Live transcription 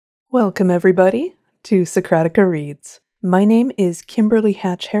Welcome, everybody, to Socratica Reads. My name is Kimberly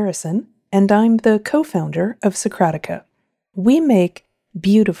Hatch Harrison, and I'm the co-founder of Socratica. We make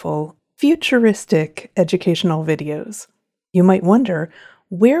beautiful, futuristic educational videos. You might wonder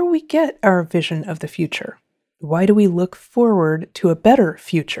where we get our vision of the future. Why do we look forward to a better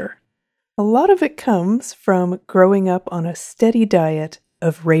future? A lot of it comes from growing up on a steady diet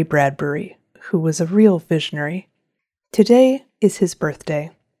of Ray Bradbury, who was a real visionary. Today is his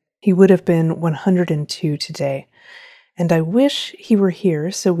birthday. He would have been 102 today, and I wish he were here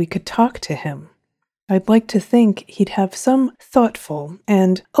so we could talk to him. I'd like to think he'd have some thoughtful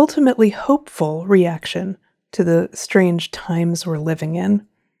and ultimately hopeful reaction to the strange times we're living in.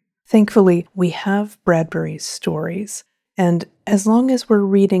 Thankfully, we have Bradbury's stories, and as long as we're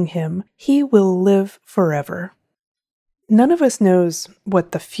reading him, he will live forever. None of us knows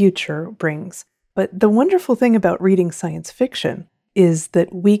what the future brings, but the wonderful thing about reading science fiction is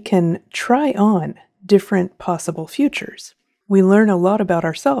that we can try on different possible futures. We learn a lot about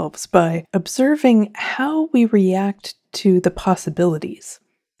ourselves by observing how we react to the possibilities.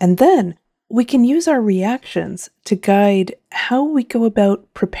 And then we can use our reactions to guide how we go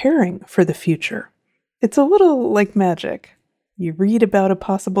about preparing for the future. It's a little like magic. You read about a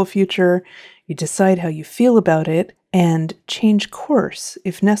possible future, you decide how you feel about it, and change course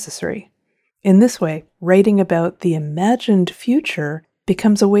if necessary. In this way, writing about the imagined future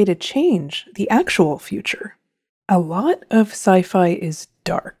becomes a way to change the actual future. A lot of sci-fi is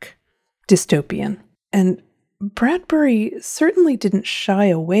dark, dystopian, and Bradbury certainly didn't shy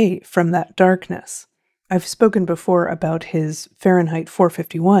away from that darkness. I've spoken before about his Fahrenheit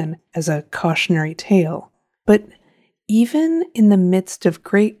 451 as a cautionary tale, but even in the midst of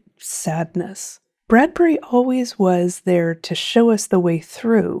great sadness, Bradbury always was there to show us the way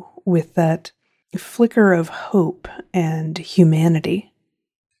through with that flicker of hope and humanity.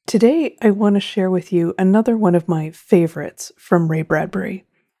 Today, I want to share with you another one of my favorites from Ray Bradbury,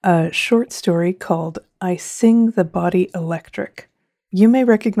 a short story called I Sing the Body Electric. You may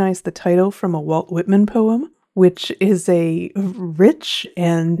recognize the title from a Walt Whitman poem, which is a rich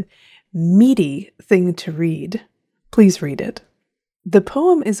and meaty thing to read. Please read it. The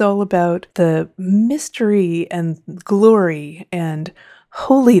poem is all about the mystery and glory and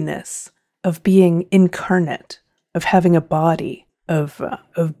holiness of being incarnate, of having a body, of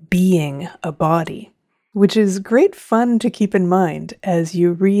being a body, which is great fun to keep in mind as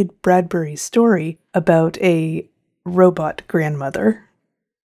you read Bradbury's story about a robot grandmother.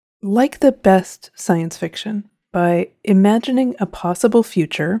 Like the best science fiction, by imagining a possible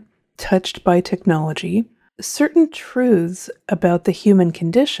future touched by technology, certain truths about the human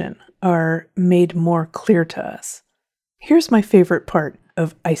condition are made more clear to us. Here's my favorite part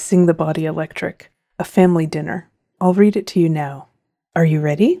of I Sing the Body Electric, a family dinner. I'll read it to you now. Are you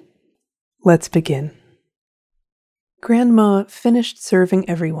ready? Let's begin. Grandma finished serving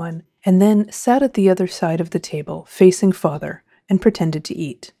everyone and then sat at the other side of the table, facing Father, and pretended to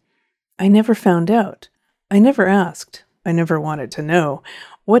eat. I never found out. I never asked. I never wanted to know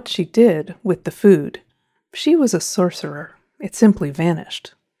what she did with the food. She was a sorcerer. It simply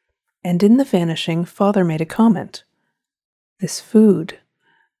vanished. And in the vanishing, Father made a comment. This food,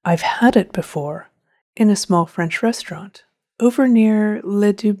 I've had it before, in a small French restaurant, over near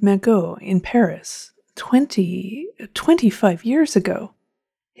Le Dubmagot in Paris, 25 years ago.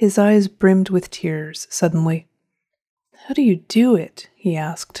 His eyes brimmed with tears suddenly. How do you do it? He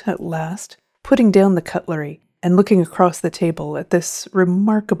asked at last, putting down the cutlery and looking across the table at this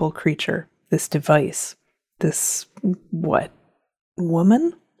remarkable creature, this device. This, what,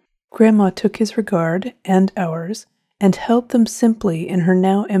 woman? Grandma took his regard and ours and held them simply in her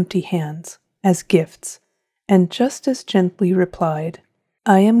now empty hands as gifts, and just as gently replied,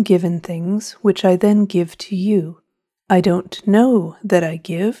 I am given things which I then give to you. I don't know that I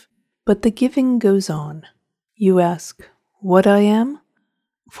give, but the giving goes on. You ask, what I am?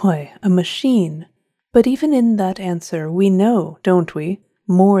 Why, a machine. But even in that answer we know, don't we,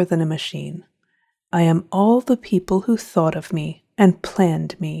 more than a machine. I am all the people who thought of me, and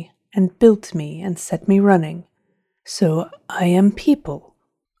planned me, and built me, and set me running. So I am people.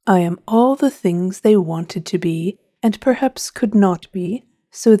 I am all the things they wanted to be, and perhaps could not be,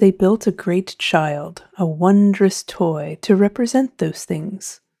 so they built a great child, a wondrous toy, to represent those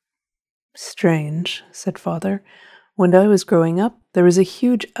things. Strange, said Father. When I was growing up, there was a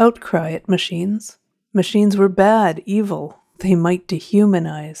huge outcry at machines. Machines were bad, evil. They might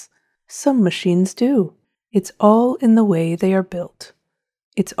dehumanize. Some machines do. It's all in the way they are built.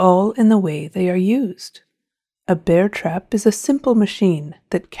 It's all in the way they are used. A bear trap is a simple machine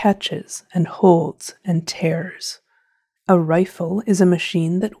that catches and holds and tears. A rifle is a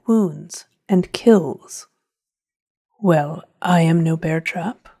machine that wounds and kills. Well, I am no bear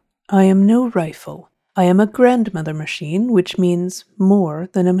trap. I am no rifle. I am a grandmother machine, which means more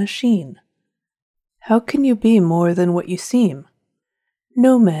than a machine. How can you be more than what you seem?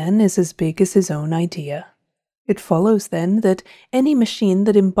 No man is as big as his own idea. It follows, then, that any machine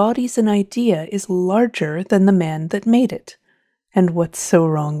that embodies an idea is larger than the man that made it. And what's so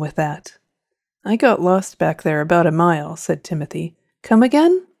wrong with that? I got lost back there about a mile, said Timothy. Come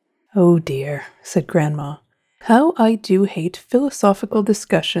again? Oh dear, said Grandma. How I do hate philosophical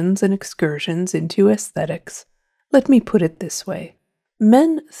discussions and excursions into aesthetics. Let me put it this way.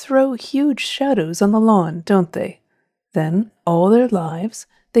 Men throw huge shadows on the lawn, don't they? Then, all their lives,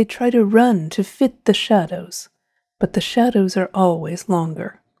 they try to run to fit the shadows. But the shadows are always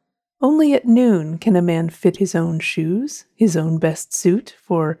longer. Only at noon can a man fit his own shoes, his own best suit,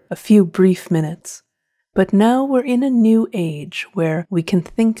 for a few brief minutes. But now we're in a new age where we can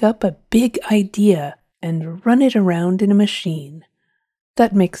think up a big idea and run it around in a machine.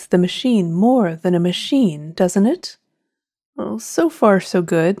 That makes the machine more than a machine, doesn't it? Well, so far so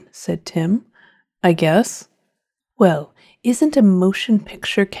good, said Tim. I guess. Well, isn't a motion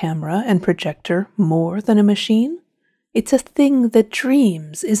picture camera and projector more than a machine? It's a thing that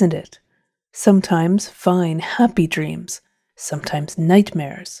dreams, isn't it? Sometimes fine, happy dreams, sometimes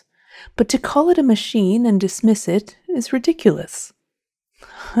nightmares. But to call it a machine and dismiss it is ridiculous.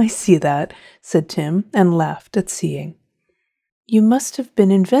 I see that, said Tim, and laughed at seeing. You must have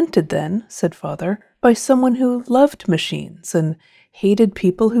been invented then, said Father, by someone who loved machines and hated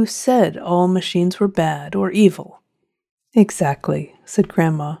people who said all machines were bad or evil. Exactly, said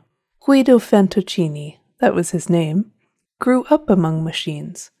Grandma. Guido Fantocini, that was his name, grew up among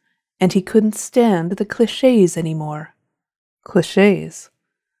machines, and he couldn't stand the clichés anymore. Clichés?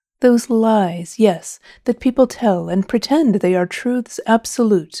 Those lies, yes, that people tell and pretend they are truths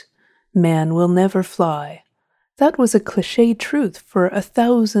absolute. Man will never fly. That was a cliché truth for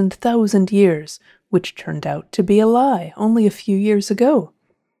 1,000 years, which turned out to be a lie only a few years ago.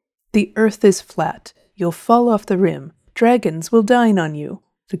 The earth is flat. You'll fall off the rim. Dragons will dine on you.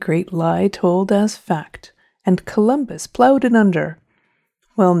 The great lie told as fact. And Columbus plowed it under.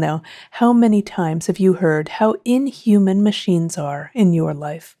 Well now, how many times have you heard how inhuman machines are in your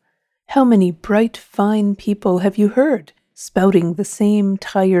life? How many bright, fine people have you heard spouting the same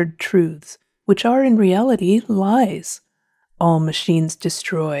tired truths, which are in reality lies? All machines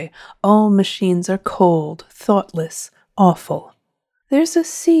destroy. All machines are cold, thoughtless, awful. There's a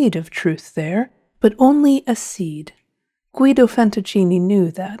seed of truth there, but only a seed. Guido Fantocini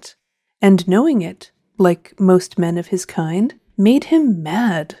knew that, and knowing it, like most men of his kind, made him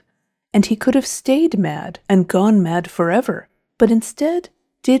mad. And he could have stayed mad and gone mad forever, but instead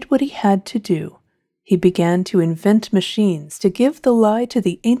did what he had to do. He began to invent machines to give the lie to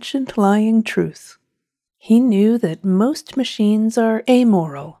the ancient lying truth. He knew that most machines are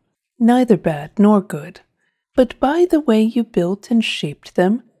amoral, neither bad nor good. But by the way you built and shaped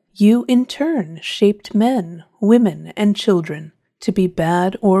them, you in turn shaped men, women, and children to be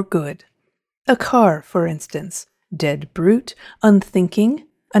bad or good. A car, for instance, dead brute, unthinking,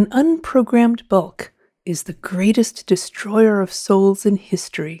 an unprogrammed bulk, is the greatest destroyer of souls in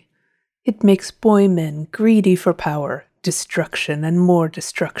history. It makes boy men greedy for power, destruction, and more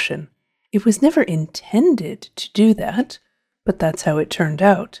destruction. It was never intended to do that, but that's how it turned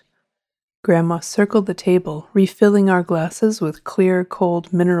out. Grandma circled the table, refilling our glasses with clear,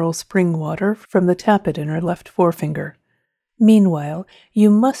 cold mineral spring water from the tappet in her left forefinger. Meanwhile, you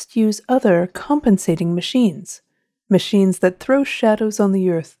must use other compensating machines. Machines that throw shadows on the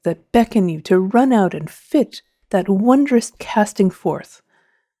earth, that beckon you to run out and fit that wondrous casting forth.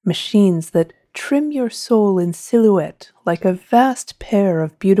 Machines that trim your soul in silhouette like a vast pair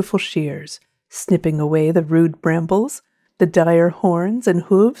of beautiful shears, snipping away the rude brambles, the dire horns and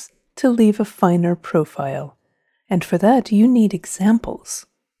hooves, to leave a finer profile. And for that you need examples.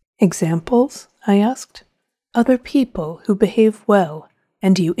 Examples? I asked. Other people who behave well,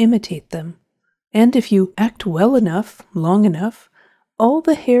 and you imitate them. And if you act well enough, long enough, all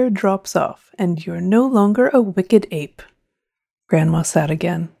the hair drops off, and you're no longer a wicked ape. Grandma sat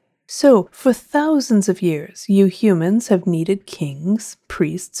again. So, for thousands of years, you humans have needed kings,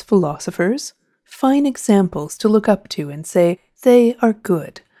 priests, philosophers, fine examples to look up to and say, they are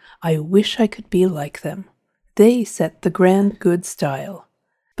good. I wish I could be like them. They set the grand good style.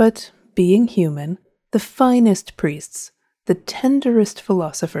 But, being human, the finest priests, the tenderest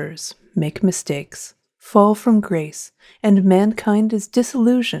philosophers, make mistakes, fall from grace, and mankind is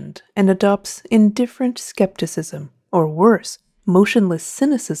disillusioned and adopts indifferent skepticism, or worse, motionless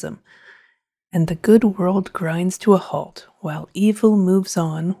cynicism. and the good world grinds to a halt while evil moves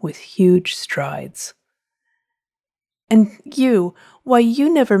on with huge strides. And you, why,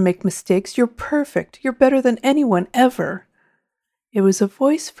 you never make mistakes. You're perfect. You're better than anyone ever. It was a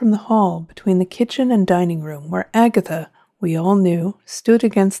voice from the hall between the kitchen and dining room where Agatha, we all knew, stood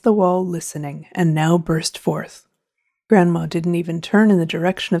against the wall listening and now burst forth. Grandma didn't even turn in the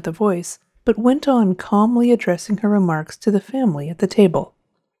direction of the voice, but went on calmly addressing her remarks to the family at the table.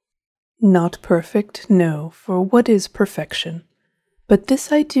 Not perfect, no, for what is perfection? But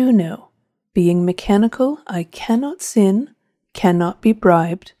this I do know. Being mechanical, I cannot sin, cannot be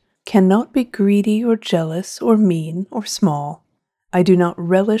bribed, cannot be greedy or jealous or mean or small. I do not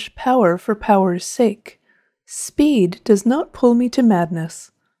relish power for power's sake. Speed does not pull me to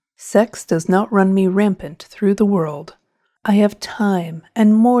madness. Sex does not run me rampant through the world. I have time,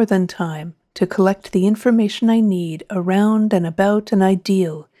 and more than time, to collect the information I need around and about an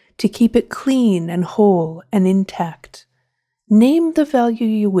ideal, to keep it clean and whole and intact. Name the value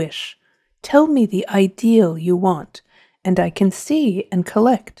you wish. Tell me the ideal you want, and I can see and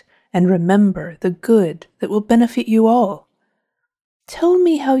collect and remember the good that will benefit you all. Tell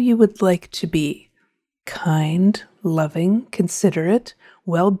me how you would like to be. Kind, loving, considerate,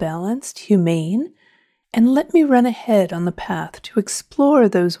 well-balanced, humane, and let me run ahead on the path to explore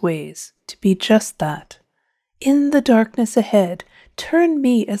those ways, to be just that. In the darkness ahead, turn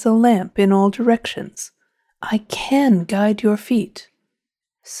me as a lamp in all directions. I can guide your feet.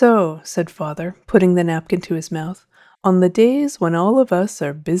 So, said Father, putting the napkin to his mouth, on the days when all of us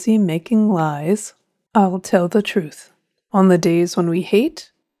are busy making lies, I'll tell the truth. On the days when we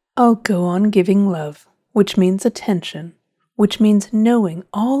hate, I'll go on giving love, which means attention, which means knowing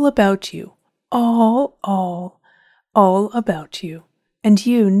all about you, all about you, and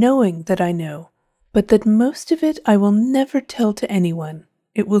you knowing that I know, but that most of it I will never tell to anyone.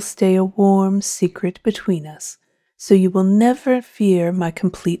 It will stay a warm secret between us, so you will never fear my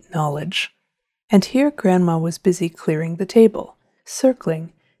complete knowledge. And here Grandma was busy clearing the table,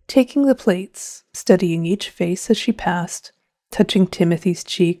 circling, taking the plates, studying each face as she passed, touching Timothy's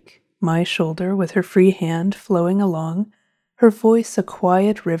cheek, my shoulder with her free hand flowing along, her voice a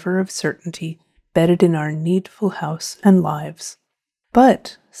quiet river of certainty bedded in our needful house and lives.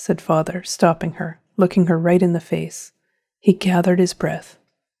 But, said Father, stopping her, looking her right in the face, he gathered his breath.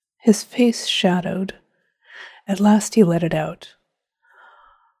 His face shadowed. At last he let it out.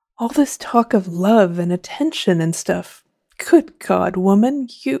 All this talk of love and attention and stuff. Good God, woman,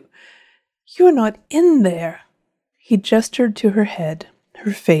 you're not in there. He gestured to her head,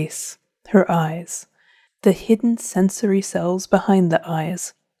 her face, her eyes, the hidden sensory cells behind the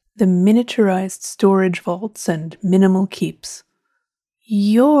eyes, the miniaturized storage vaults and minimal keeps.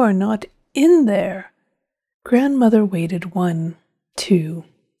 You're not in there. Grandmother waited 1, 2,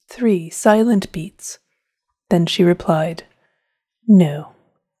 3 silent beats. Then she replied, No,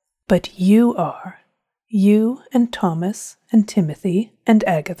 but you are. You and Thomas and Timothy and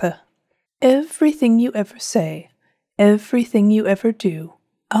Agatha. Everything you ever say, everything you ever do,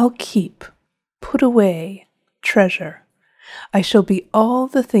 I'll keep, put away, treasure. I shall be all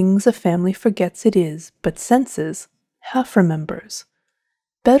the things a family forgets it is, but senses, half remembers.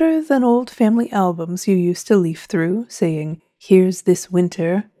 Better than old family albums you used to leaf through, saying, Here's this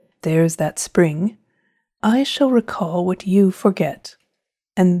winter, there's that spring. I shall recall what you forget.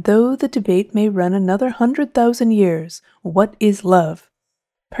 And though the debate may run another 100,000 years, what is love?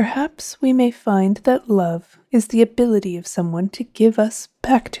 Perhaps we may find that love is the ability of someone to give us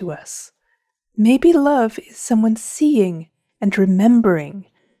back to us. Maybe love is someone seeing and remembering,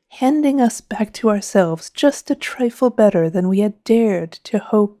 handing us back to ourselves just a trifle better than we had dared to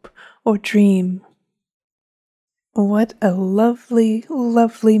hope or dream. What a lovely,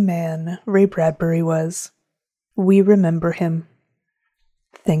 lovely man Ray Bradbury was. We remember him.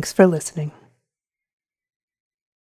 Thanks for listening.